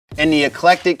In the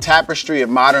eclectic tapestry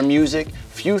of modern music,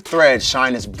 few threads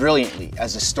shine as brilliantly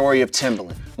as the story of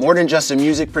Timbaland. More than just a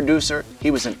music producer,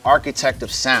 he was an architect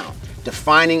of sound,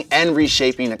 defining and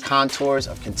reshaping the contours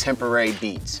of contemporary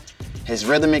beats. His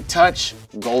rhythmic touch,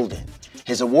 golden.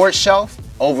 His award shelf,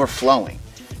 overflowing.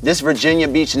 This Virginia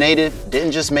Beach native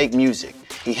didn't just make music,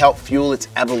 he helped fuel its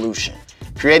evolution.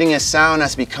 Creating a sound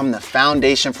that's become the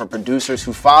foundation for producers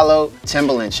who follow,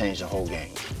 Timbaland changed the whole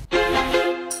game.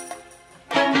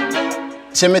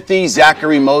 Timothy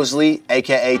Zachary Mosley,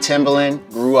 aka Timbaland,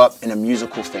 grew up in a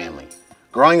musical family.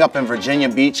 Growing up in Virginia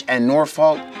Beach and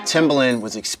Norfolk, Timbaland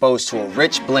was exposed to a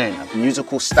rich blend of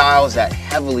musical styles that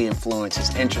heavily influenced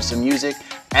his interest in music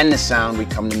and the sound we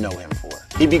come to know him for.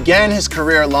 He began his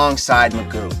career alongside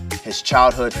Magoo, his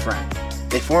childhood friend.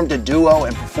 They formed a duo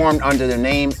and performed under the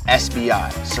name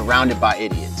SBI, Surrounded by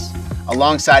Idiots,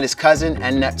 alongside his cousin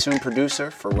and Neptune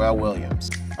producer Pharrell Williams.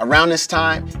 Around this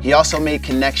time, he also made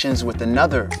connections with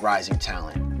another rising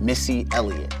talent, Missy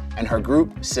Elliott, and her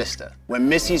group, Sista. When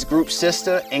Missy's group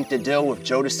Sista inked a deal with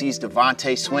Jodeci's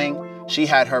Devontae Swing, she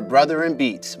had her brother in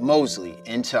beats, Mosley,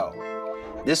 in tow.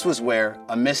 This was where,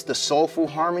 amidst the soulful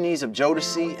harmonies of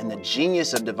Jodeci and the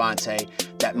genius of Devontae,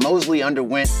 that Mosley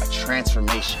underwent a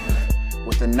transformation.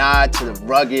 With a nod to the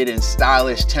rugged and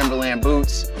stylish Timberland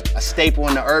boots, a staple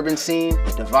in the urban scene,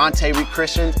 Devontae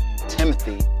rechristened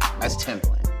Timothy as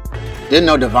Timbaland. Didn't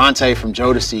know Devontae from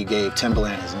Jodeci gave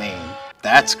Timbaland his name.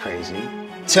 That's crazy.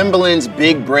 Timbaland's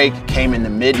big break came in the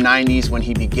mid-90s when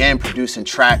he began producing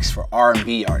tracks for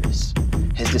R&B artists.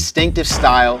 His distinctive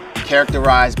style,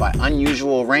 characterized by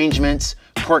unusual arrangements,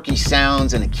 quirky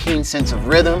sounds, and a keen sense of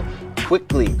rhythm,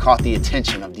 quickly caught the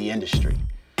attention of the industry.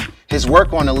 His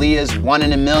work on Aaliyah's 1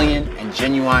 in a Million and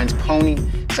Genuine's Pony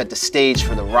set the stage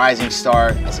for the rising star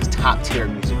as a top-tier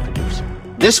music producer.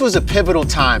 This was a pivotal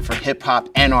time for hip-hop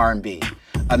and R&B.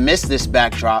 Amidst this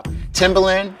backdrop,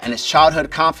 Timbaland and his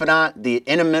childhood confidant, the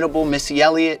inimitable Missy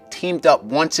Elliott, teamed up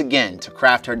once again to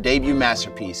craft her debut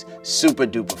masterpiece, Super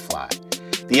Duper Fly.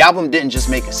 The album didn't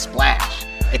just make a splash,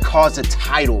 it caused a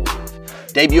tidal wave.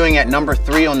 Debuting at number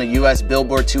 3 on the US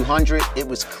Billboard 200, it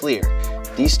was clear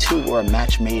these two were a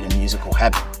match made in musical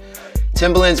heaven.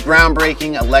 Timbaland's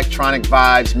groundbreaking electronic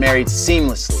vibes married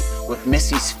seamlessly with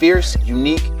Missy's fierce,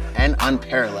 unique, and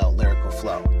unparalleled lyrical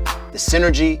flow. The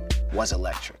synergy was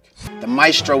electric. The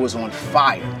maestro was on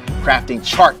fire, crafting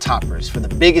chart toppers for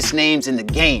the biggest names in the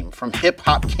game, from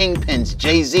hip-hop kingpins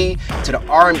Jay-Z to the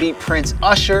R&B prince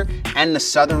Usher and the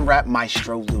southern rap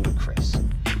maestro Ludacris.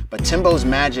 But Timbo's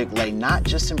magic lay not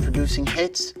just in producing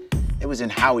hits, it was in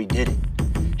how he did it.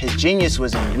 His genius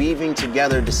was in weaving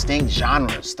together distinct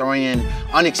genres, throwing in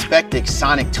unexpected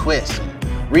sonic twists, and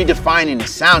redefining the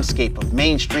soundscape of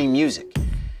mainstream music.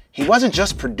 He wasn't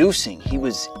just producing, he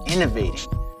was innovating.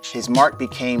 His mark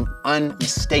became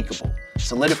unmistakable,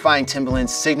 solidifying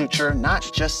Timbaland's signature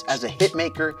not just as a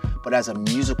hitmaker, but as a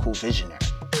musical visionary.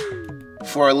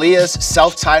 For Aaliyah's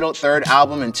self-titled third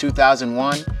album in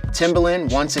 2001,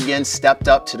 Timbaland once again stepped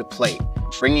up to the plate,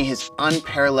 bringing his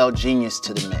unparalleled genius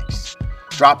to the mix.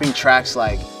 Dropping tracks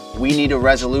like We Need a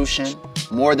Resolution,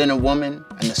 More Than a Woman,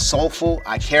 and the soulful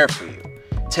I Care For You,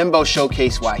 Timbo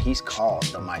showcased why he's called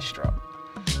the maestro.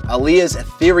 Aaliyah's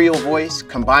ethereal voice,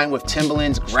 combined with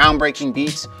Timbaland's groundbreaking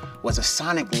beats, was a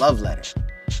sonic love letter.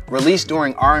 Released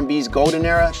during R&B's golden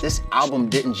era, this album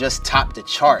didn't just top the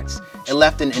charts, it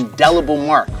left an indelible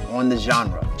mark on the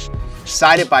genre.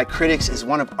 Cited by critics as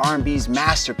one of R&B's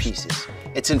masterpieces,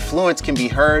 its influence can be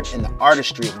heard in the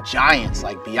artistry of giants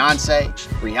like Beyonce,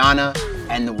 Rihanna,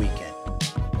 and The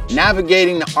Weeknd.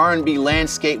 Navigating the R&B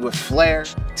landscape with flair,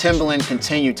 Timbaland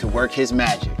continued to work his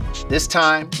magic, this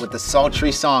time with the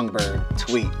sultry songbird,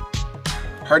 Tweet.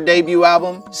 Her debut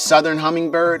album, Southern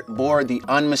Hummingbird, bore the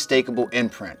unmistakable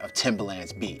imprint of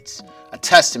Timbaland's beats, a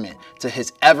testament to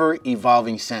his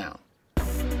ever-evolving sound.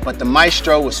 But the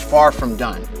maestro was far from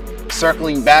done,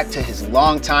 circling back to his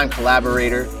longtime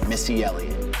collaborator, Missy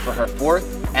Elliott, for her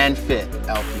 4th and 5th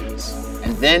LPs.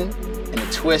 And then, in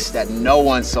a twist that no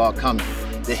one saw coming,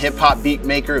 the hip-hop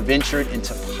beatmaker ventured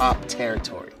into pop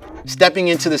territory, stepping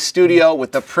into the studio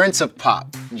with the Prince of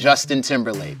Pop, Justin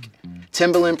Timberlake.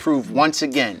 Timbaland proved once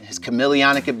again his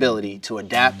chameleonic ability to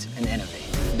adapt and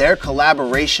innovate. Their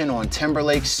collaboration on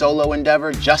Timberlake's solo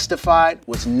endeavor, Justified,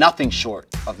 was nothing short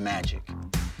of magic.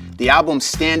 The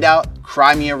album's standout,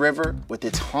 Cry Me a River, with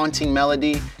its haunting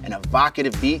melody and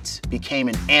evocative beats, became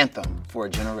an anthem for a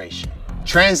generation.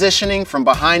 Transitioning from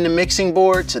behind the mixing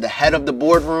board to the head of the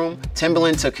boardroom,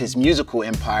 Timbaland took his musical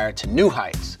empire to new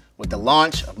heights with the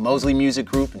launch of Mosley Music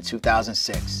Group in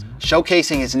 2006.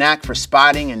 Showcasing his knack for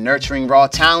spotting and nurturing raw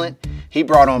talent, He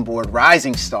brought on board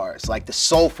rising stars like the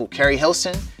soulful Carrie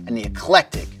Hilson and the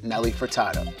eclectic Nelly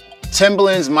Furtado.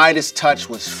 Timbaland's Midas touch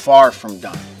was far from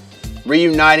done.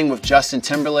 Reuniting with Justin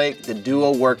Timberlake, the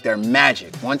duo worked their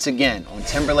magic once again on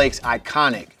Timberlake's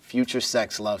iconic Future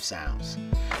Sex love sounds.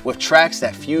 With tracks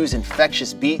that fuse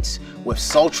infectious beats with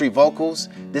sultry vocals,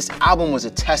 this album was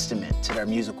a testament to their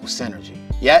musical synergy.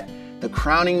 Yet, the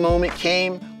crowning moment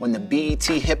came when the BET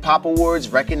Hip Hop Awards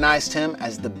recognized him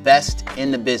as the best in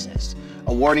the business,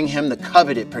 awarding him the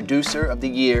coveted Producer of the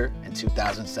Year in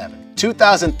 2007.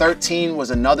 2013 was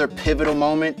another pivotal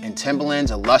moment in Timbaland's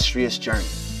illustrious journey.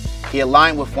 He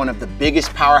aligned with one of the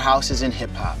biggest powerhouses in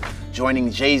hip-hop,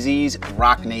 joining Jay-Z's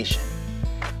Roc Nation.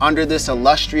 Under this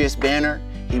illustrious banner,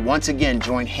 he once again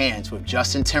joined hands with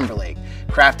Justin Timberlake,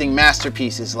 crafting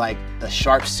masterpieces like the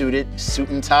sharp-suited Suit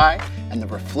and Tie and the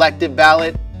reflective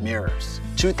ballad Mirrors.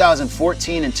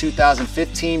 2014 and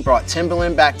 2015 brought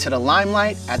Timbaland back to the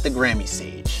limelight at the Grammy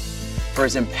stage. For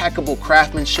his impeccable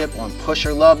craftsmanship on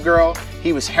Pusher Love Girl,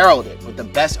 he was heralded with the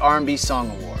Best R&B Song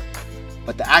Award.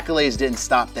 But the accolades didn't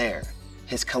stop there.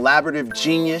 His collaborative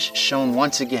genius shone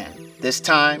once again, this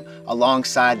time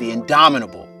alongside the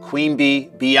indomitable Queen Bee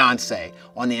Beyoncé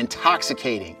on the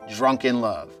intoxicating Drunken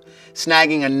Love,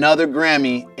 snagging another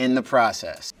Grammy in the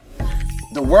process.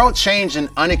 The world changed in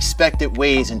unexpected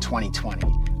ways in 2020.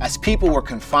 As people were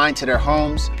confined to their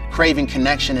homes, craving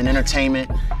connection and entertainment,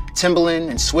 Timbaland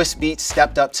and Swizz Beatz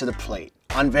stepped up to the plate,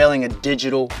 unveiling a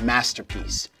digital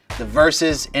masterpiece, the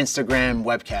Versus Instagram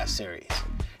webcast series.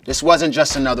 This wasn't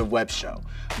just another web show.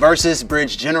 Versus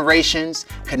bridged generations,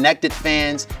 connected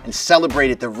fans, and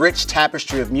celebrated the rich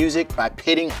tapestry of music by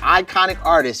pitting iconic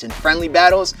artists in friendly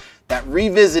battles that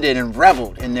revisited and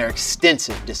reveled in their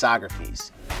extensive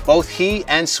discographies. Both he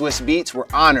and Swizz Beatz were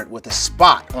honored with a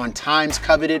spot on Time's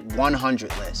coveted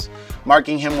 100 list,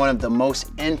 marking him one of the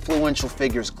most influential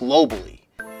figures globally.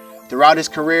 Throughout his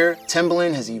career,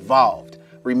 Timbaland has evolved,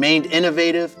 remained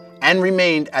innovative, and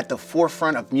remained at the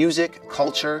forefront of music,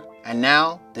 culture, and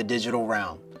now the digital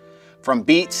realm. From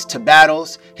beats to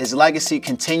battles, his legacy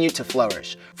continued to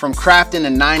flourish. From crafting the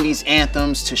 90s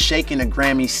anthems to shaking a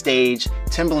Grammy stage,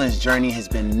 Timbaland's journey has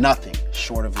been nothing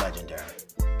short of legendary.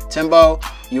 Timbo,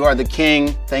 you are the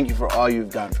king. Thank you for all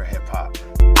you've done for hip hop.